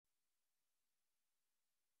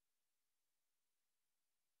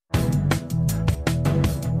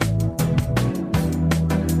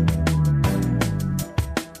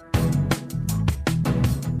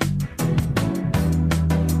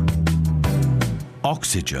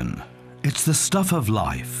Oxygen. It's the stuff of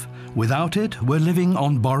life. Without it, we're living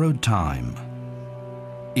on borrowed time.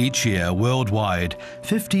 Each year, worldwide,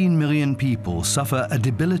 15 million people suffer a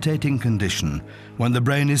debilitating condition when the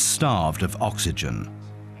brain is starved of oxygen.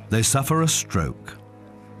 They suffer a stroke.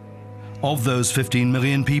 Of those 15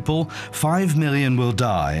 million people, 5 million will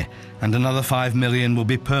die, and another 5 million will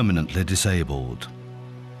be permanently disabled.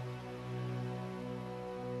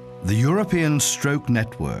 The European Stroke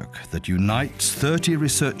Network, that unites 30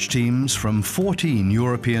 research teams from 14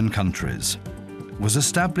 European countries, was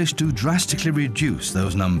established to drastically reduce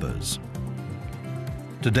those numbers.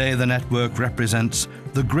 Today, the network represents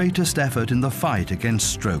the greatest effort in the fight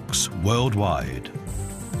against strokes worldwide.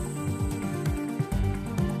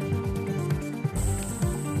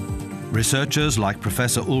 Researchers like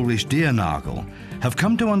Professor Ulrich Diernagel have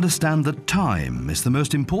come to understand that time is the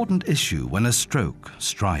most important issue when a stroke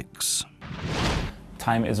strikes.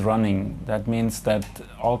 Time is running. That means that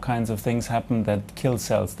all kinds of things happen that kill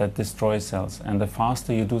cells, that destroy cells. And the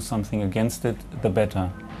faster you do something against it, the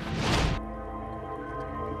better.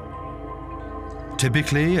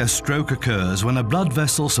 Typically, a stroke occurs when a blood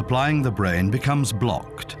vessel supplying the brain becomes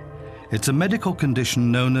blocked. It's a medical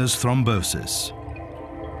condition known as thrombosis.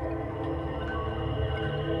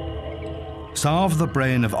 Starve the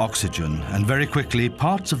brain of oxygen, and very quickly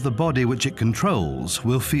parts of the body which it controls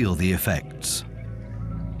will feel the effects.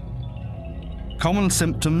 Common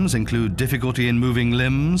symptoms include difficulty in moving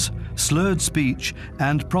limbs, slurred speech,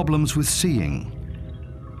 and problems with seeing.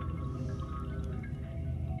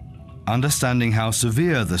 Understanding how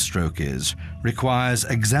severe the stroke is requires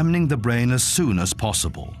examining the brain as soon as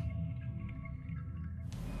possible.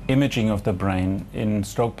 Imaging of the brain in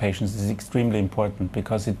stroke patients is extremely important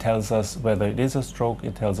because it tells us whether it is a stroke,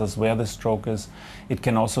 it tells us where the stroke is. It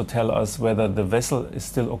can also tell us whether the vessel is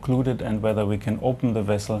still occluded and whether we can open the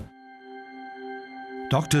vessel.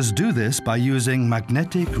 Doctors do this by using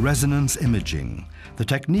magnetic resonance imaging. The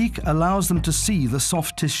technique allows them to see the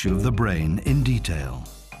soft tissue of the brain in detail.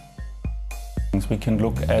 We can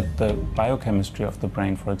look at the biochemistry of the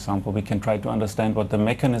brain, for example. We can try to understand what the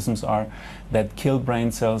mechanisms are that kill brain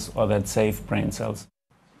cells or that save brain cells.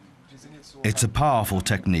 It's a powerful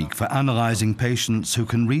technique for analysing patients who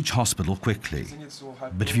can reach hospital quickly.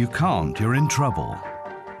 But if you can't, you're in trouble.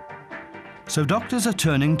 So doctors are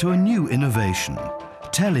turning to a new innovation,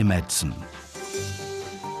 tele-medicine.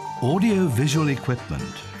 Audio-visual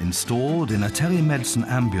equipment installed in a tele-medicine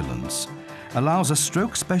ambulance allows a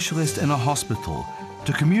stroke specialist in a hospital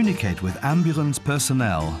to communicate with ambulance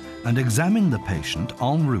personnel and examine the patient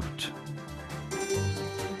en route.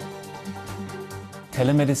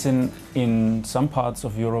 Telemedicine in some parts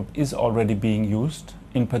of Europe is already being used,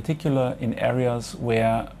 in particular in areas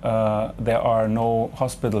where there are no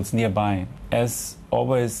hospitals nearby. As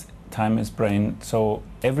always, time is brain, so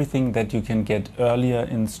everything that you can get earlier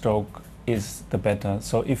in stroke is the better.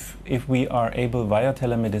 So if we are able via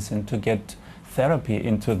telemedicine to get therapy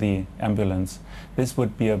into the ambulance, this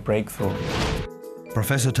would be a breakthrough.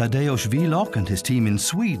 Professor Tadeusz Wieloch and his team in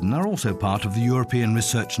Sweden are also part of the European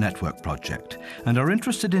Research Network project and are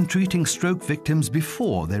interested in treating stroke victims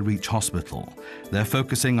before they reach hospital. They're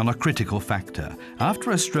focusing on a critical factor.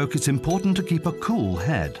 After a stroke, it's important to keep a cool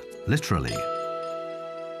head, literally.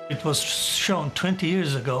 It was shown 20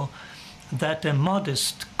 years ago that a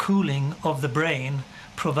modest cooling of the brain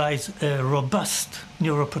provides a robust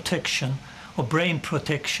neuroprotection or brain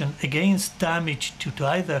protection against damage due to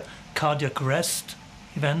either cardiac arrest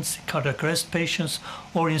events, cardiac arrest patients,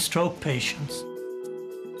 or in stroke patients.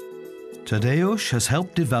 Tadeusz has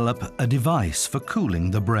helped develop a device for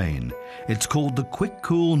cooling the brain. It's called the Quick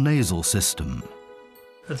Cool Nasal System.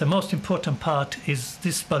 The most important part is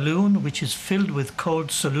this balloon, which is filled with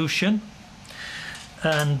cold solution,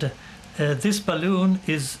 and this balloon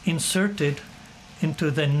is inserted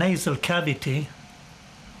into the nasal cavity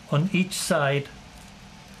on each side,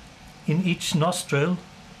 in each nostril,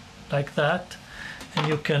 like that. And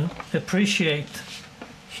you can appreciate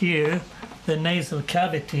here the nasal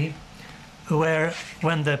cavity where,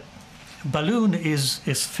 when the balloon is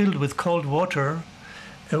filled with cold water,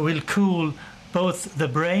 it will cool both the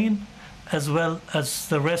brain as well as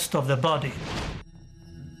the rest of the body.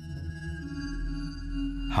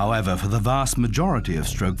 However, for the vast majority of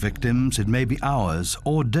stroke victims, it may be hours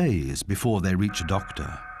or days before they reach a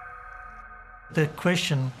doctor. The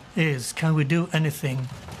question is, can we do anything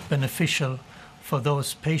beneficial for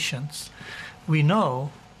those patients? We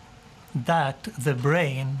know that the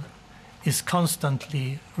brain is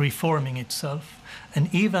constantly reforming itself, and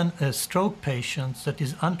even a stroke patient that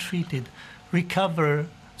is untreated recover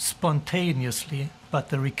spontaneously, but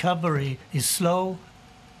the recovery is slow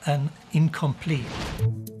and incomplete.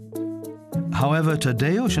 However,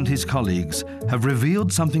 Tadeusz and his colleagues have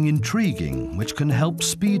revealed something intriguing which can help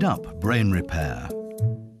speed up brain repair.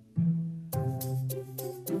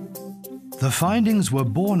 The findings were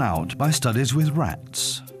borne out by studies with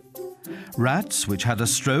rats. Rats which had a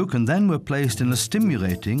stroke and then were placed in a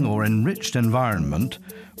stimulating or enriched environment,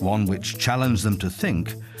 one which challenged them to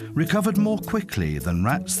think, recovered more quickly than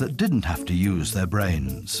rats that didn't have to use their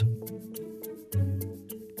brains.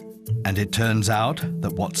 And it turns out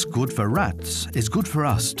that what's good for rats is good for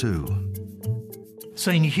us too. So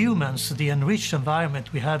in humans, the enriched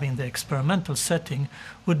environment we have in the experimental setting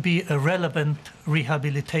would be a relevant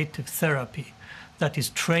rehabilitative therapy. That is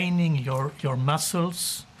training your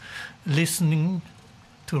muscles, listening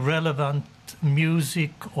to relevant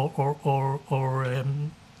music or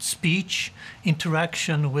speech,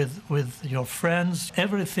 interaction with your friends,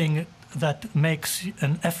 everything that makes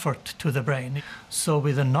an effort to the brain. So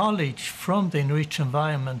with the knowledge from the enriched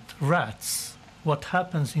environment rats, what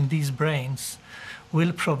happens in these brains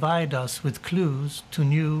will provide us with clues to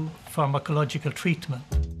new pharmacological treatment.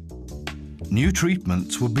 New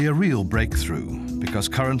treatments would be a real breakthrough because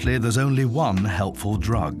currently there's only one helpful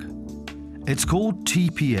drug. It's called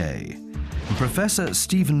TPA, and Professor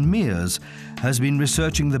Stephen Mears has been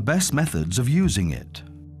researching the best methods of using it.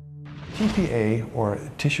 TPA, or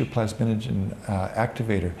tissue plasminogen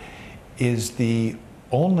activator, is the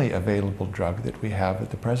only available drug that we have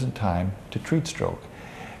at the present time to treat stroke.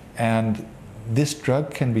 And this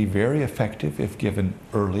drug can be very effective if given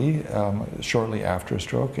early, shortly after a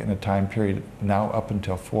stroke, in a time period now up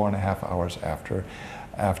until 4.5 hours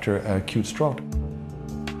after acute stroke.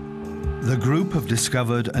 The group have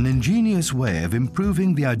discovered an ingenious way of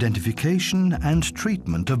improving the identification and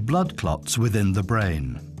treatment of blood clots within the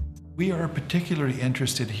brain. We are particularly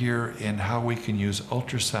interested here in how we can use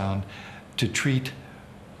ultrasound to treat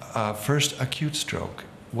first acute stroke.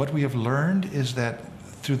 What we have learned is that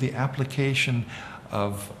through the application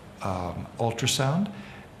of ultrasound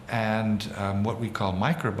and what we call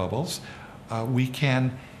microbubbles, we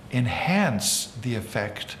can enhance the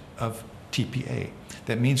effect of TPA.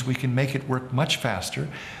 That means we can make it work much faster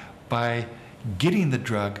by getting the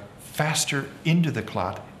drug faster into the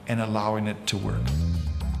clot and allowing it to work.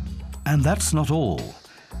 And that's not all.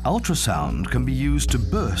 Ultrasound can be used to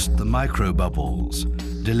burst the microbubbles,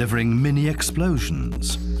 delivering mini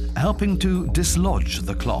explosions, helping to dislodge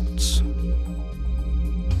the clots.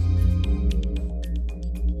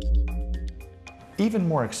 Even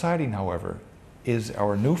more exciting, however, is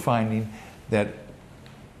our new finding that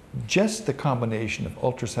just the combination of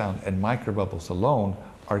ultrasound and microbubbles alone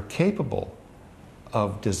are capable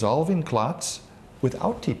of dissolving clots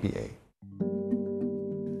without TPA.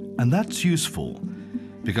 And that's useful,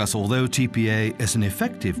 because although TPA is an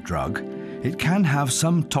effective drug, it can have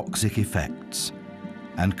some toxic effects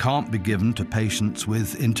and can't be given to patients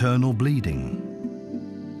with internal bleeding.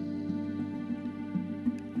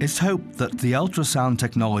 It's hoped that the ultrasound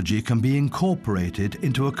technology can be incorporated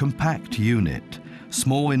into a compact unit,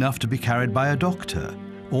 small enough to be carried by a doctor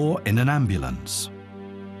or in an ambulance.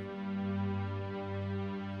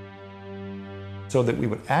 So that we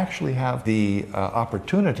would actually have the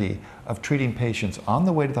opportunity of treating patients on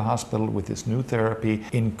the way to the hospital with this new therapy,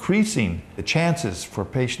 increasing the chances for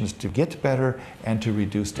patients to get better and to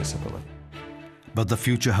reduce disability. But the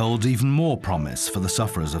future holds even more promise for the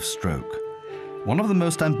sufferers of stroke. One of the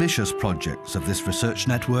most ambitious projects of this research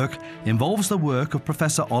network involves the work of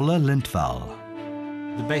Professor Olle Lindvall.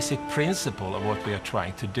 The basic principle of what we are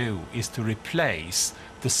trying to do is to replace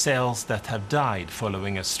the cells that have died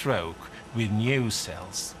following a stroke with new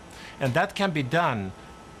cells. And that can be done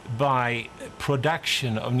by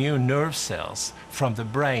production of new nerve cells from the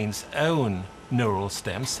brain's own neural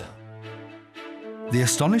stem cell. The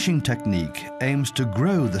astonishing technique aims to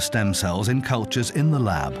grow the stem cells in cultures in the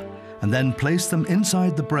lab and then place them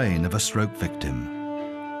inside the brain of a stroke victim.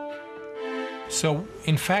 So,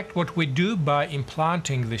 in fact, what we do by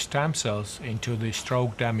implanting the stem cells into the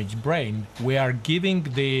stroke-damaged brain, we are giving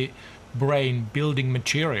the brain building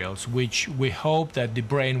materials which we hope that the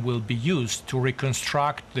brain will be used to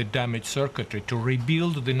reconstruct the damaged circuitry, to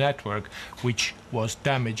rebuild the network which was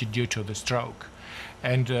damaged due to the stroke.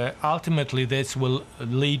 And ultimately this will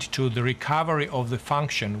lead to the recovery of the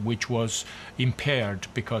function which was impaired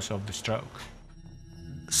because of the stroke.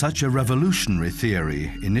 Such a revolutionary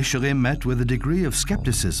theory initially met with a degree of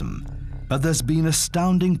skepticism, but there's been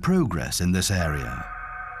astounding progress in this area.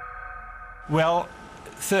 Well,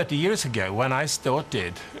 30 years ago, when I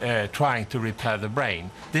started trying to repair the brain,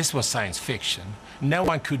 this was science fiction. No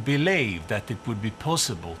one could believe that it would be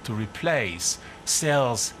possible to replace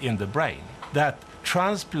cells in the brain. That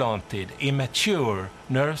transplanted immature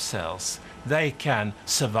nerve cells, they can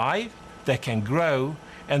survive, they can grow,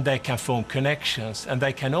 and they can form connections, and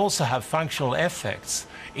they can also have functional effects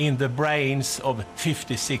in the brains of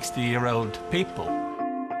 50, 60-year-old people.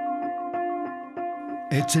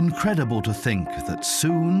 It's incredible to think that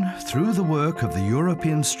soon, through the work of the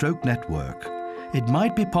European Stroke Network, it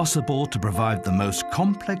might be possible to provide the most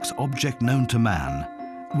complex object known to man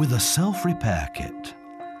with a self-repair kit,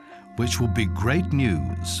 which will be great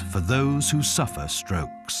news for those who suffer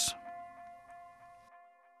strokes.